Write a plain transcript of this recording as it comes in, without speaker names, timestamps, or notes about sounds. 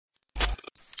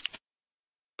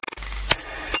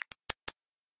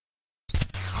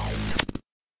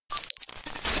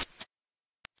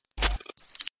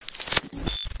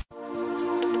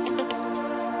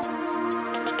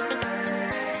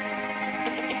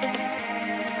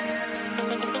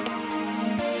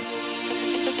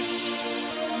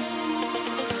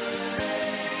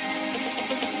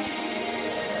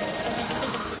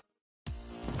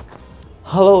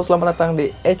Halo, selamat datang di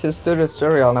Edge Studio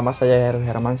Tutorial. Nama saya Heru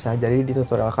Hermansyah. Jadi di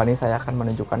tutorial kali ini saya akan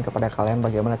menunjukkan kepada kalian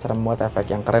bagaimana cara membuat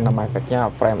efek yang keren. Nama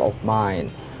efeknya Frame of Mind.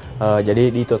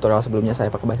 Jadi di tutorial sebelumnya saya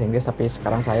pakai bahasa Inggris, tapi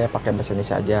sekarang saya pakai bahasa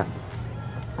Indonesia aja.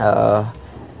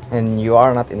 And you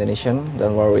are not Indonesian,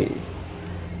 don't worry.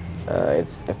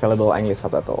 It's available English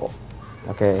subtitle.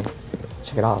 Okay,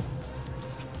 check it out.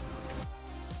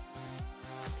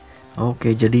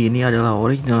 Oke, jadi ini adalah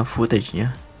original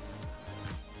footage-nya.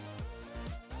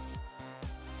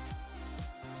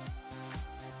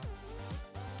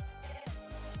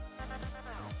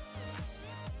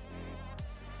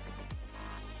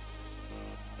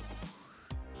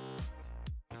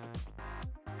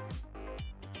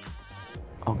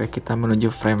 Oke, kita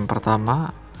menuju frame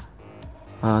pertama.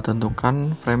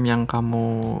 Tentukan frame yang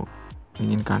kamu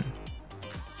inginkan.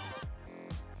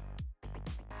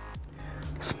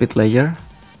 Speed layer,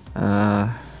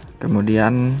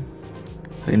 kemudian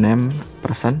rename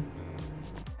person,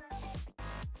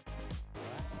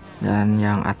 dan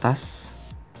yang atas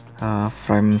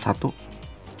frame 1.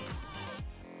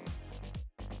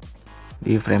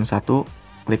 Di frame 1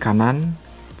 klik kanan,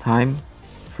 time,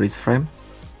 freeze frame.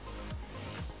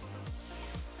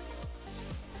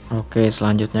 Oke,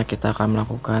 selanjutnya kita akan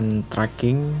melakukan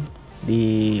tracking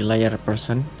di layer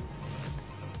person.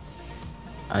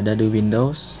 Ada di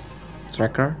Windows,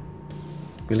 Tracker,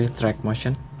 pilih Track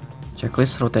Motion,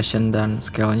 checklist rotation dan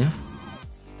scale-nya.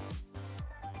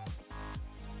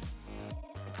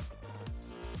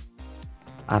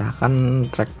 Arahkan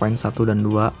track point 1 dan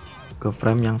 2 ke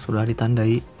frame yang sudah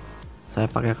ditandai.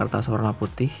 Saya pakai kertas warna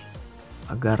putih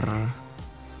agar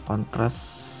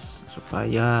kontras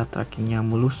supaya trackingnya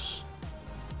mulus.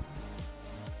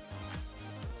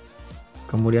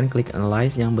 Kemudian klik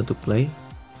Analyze yang bentuk play.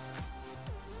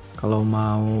 Kalau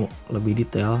mau lebih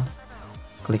detail,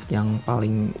 klik yang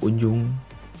paling ujung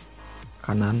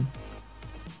kanan.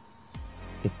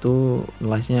 Itu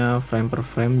analyze-nya frame per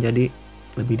frame, jadi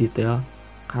lebih detail.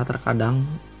 Karena terkadang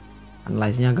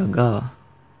analyze-nya gagal.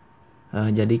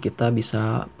 Jadi kita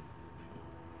bisa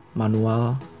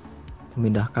manual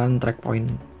memindahkan track point.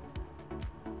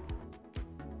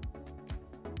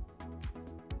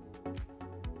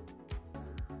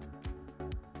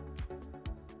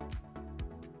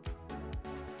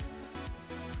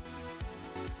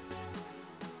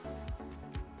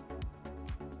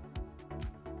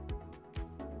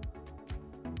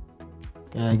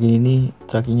 Kayak gini nih,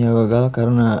 trackingnya gagal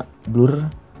karena blur,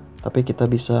 tapi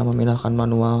kita bisa memindahkan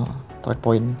manual track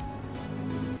point.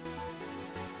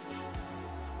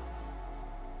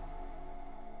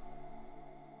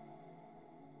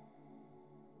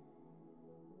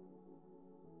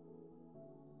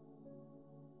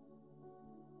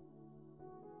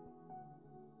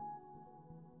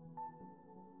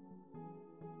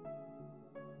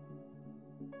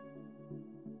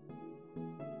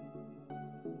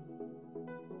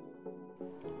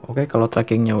 Oke, kalau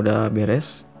trackingnya udah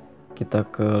beres, kita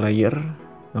ke layer,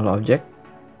 null object,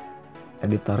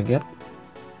 edit target,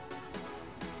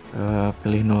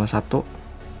 pilih 01,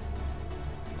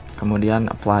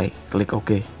 kemudian apply, klik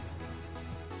OK.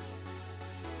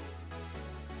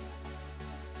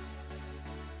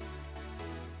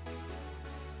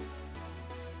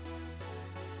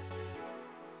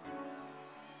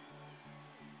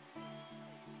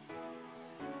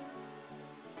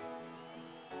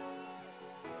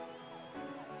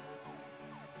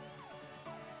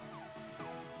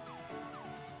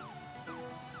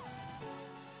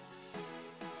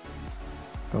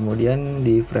 Kemudian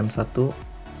di frame 1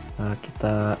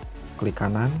 kita klik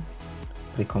kanan,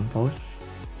 recompose,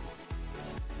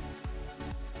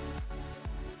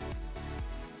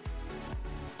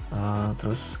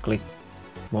 terus klik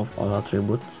move all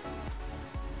attributes.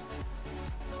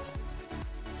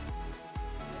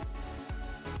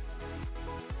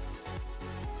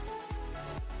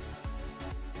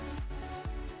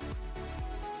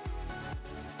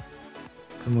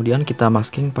 Kemudian kita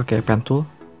masking pakai pen tool.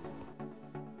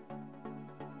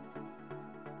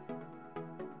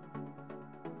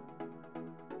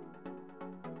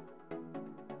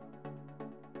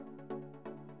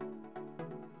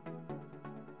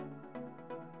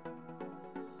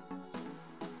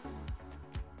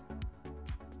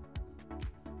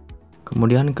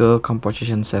 Kemudian ke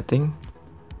composition setting,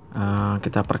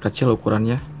 kita perkecil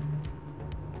ukurannya.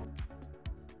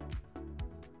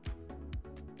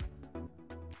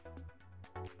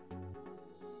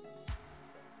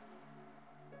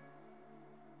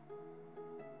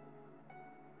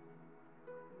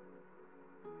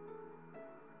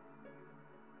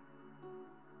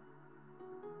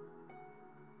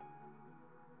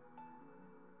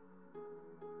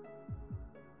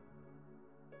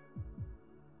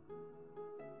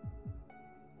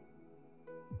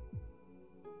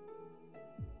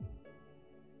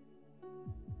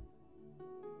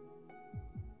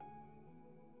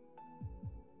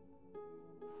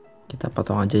 Kita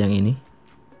potong aja yang ini.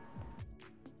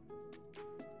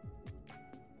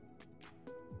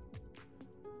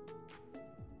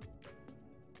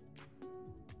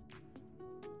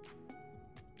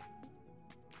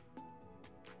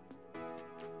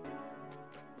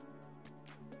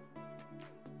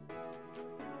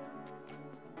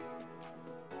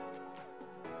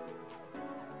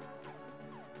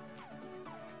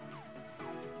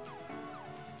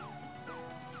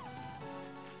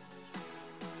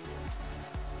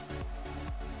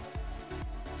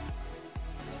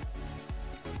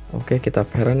 Oke, kita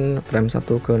parent frame 1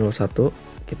 ke 01,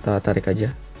 kita tarik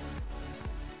aja.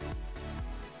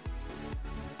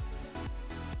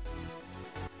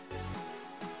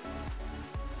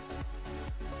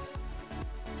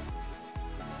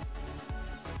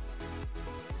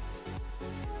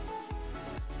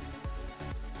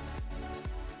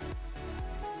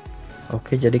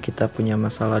 Oke, jadi kita punya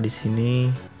masalah di sini.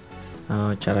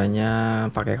 Caranya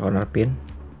pakai corner pin.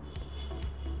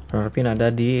 Corner pin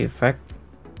ada di effect,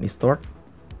 distort.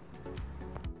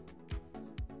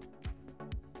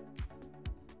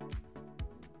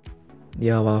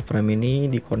 Di awal frame ini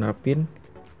di corner pin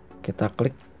kita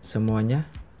klik semuanya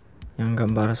yang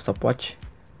gambar stopwatch.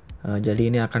 Jadi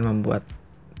ini akan membuat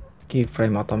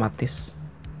keyframe otomatis.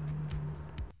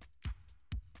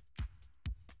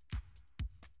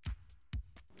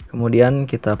 Kemudian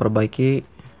kita perbaiki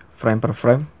frame per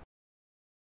frame.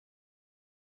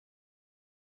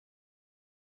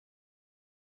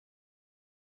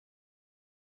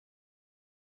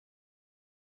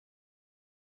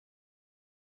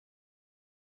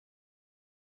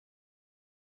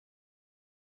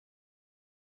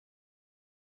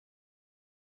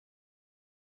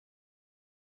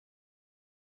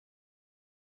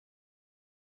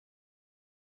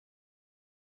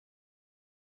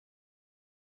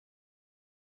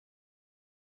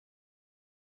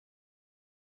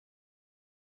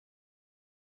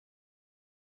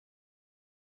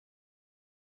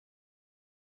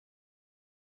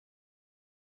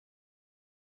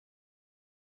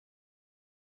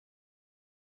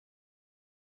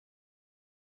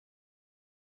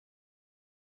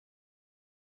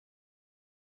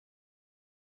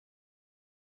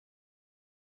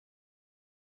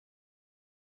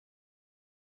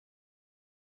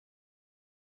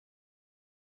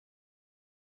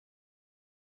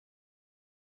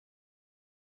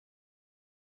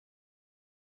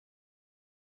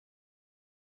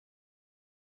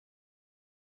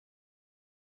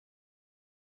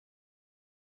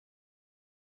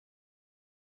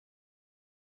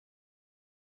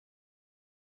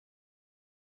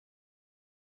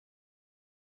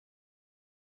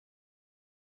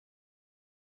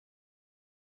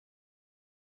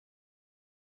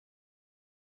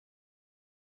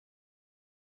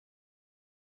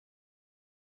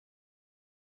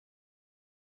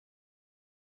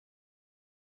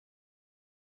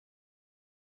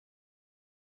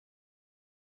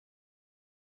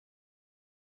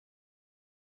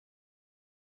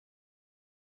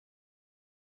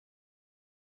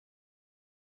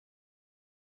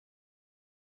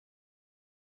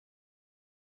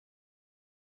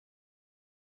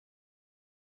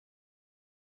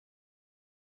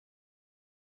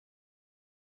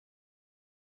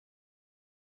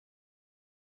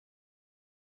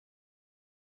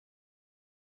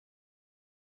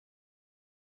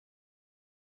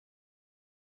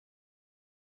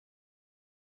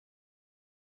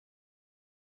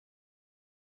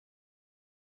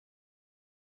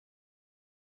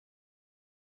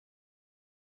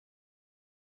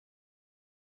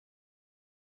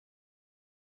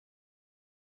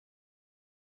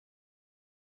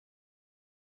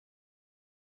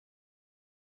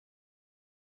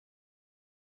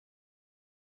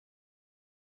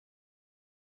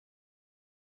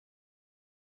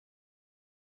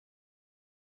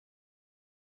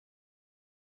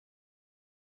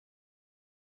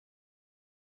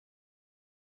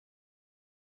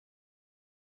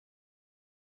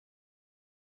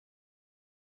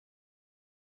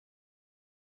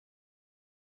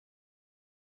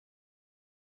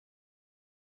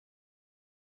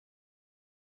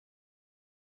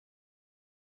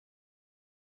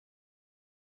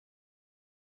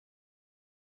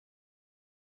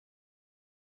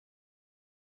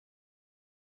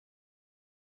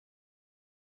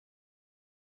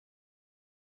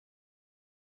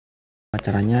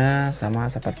 Caranya sama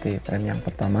seperti frame yang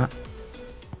pertama.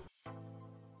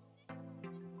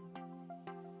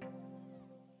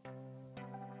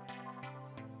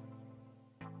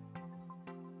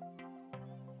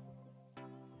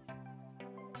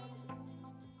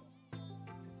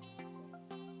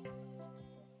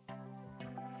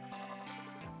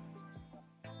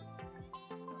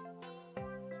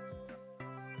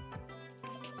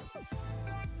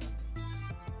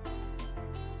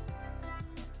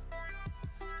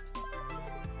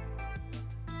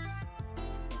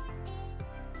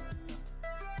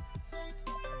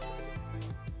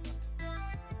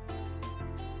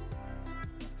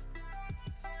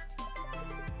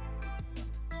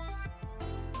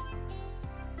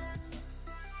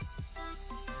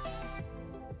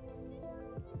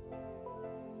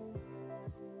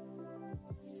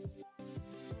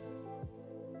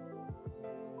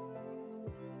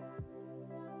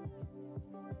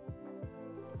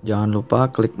 Jangan lupa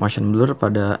klik motion blur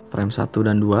pada frame 1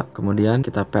 dan 2, kemudian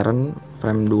kita parent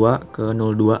frame 2 ke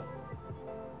 02.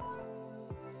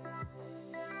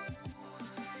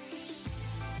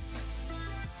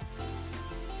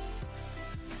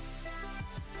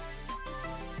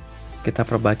 Kita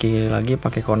perbaiki lagi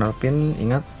pakai corner pin,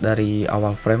 ingat dari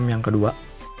awal frame yang kedua.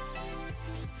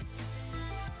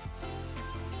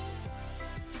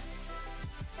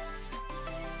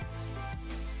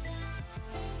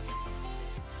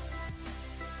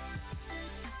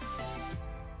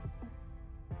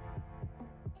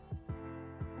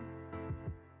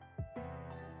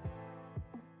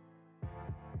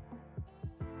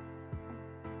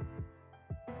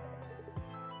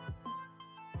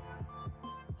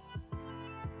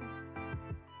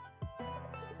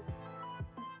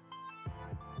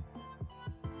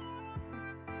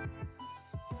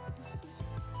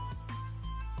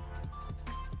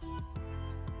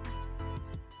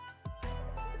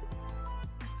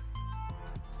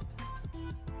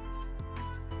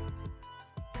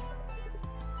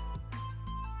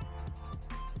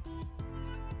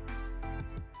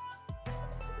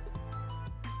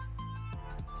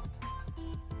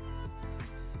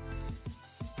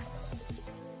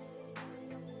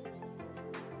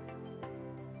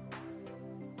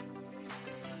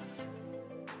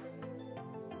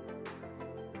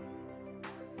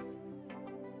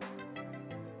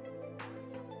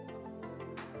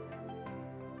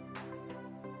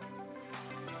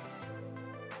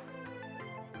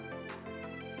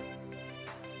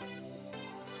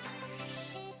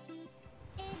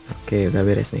 Oke, udah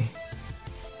beres nih.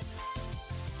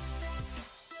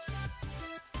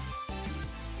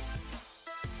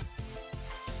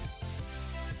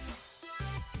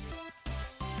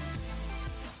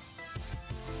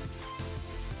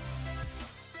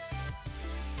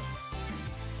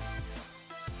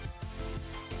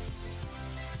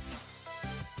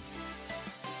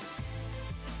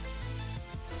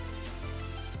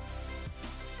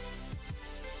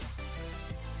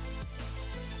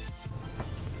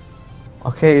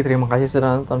 Oke, terima kasih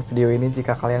sudah nonton video ini.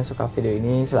 Jika kalian suka video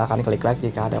ini, silahkan klik like.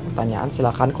 Jika ada pertanyaan,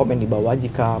 silahkan komen di bawah.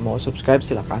 Jika mau subscribe,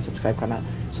 silahkan subscribe, karena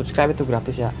subscribe itu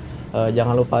gratis ya.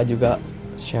 Jangan lupa juga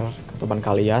share ke teman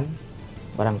kalian.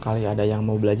 Barangkali ada yang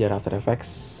mau belajar After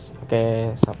Effects.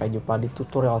 Oke, sampai jumpa di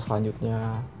tutorial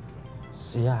selanjutnya.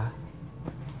 See ya.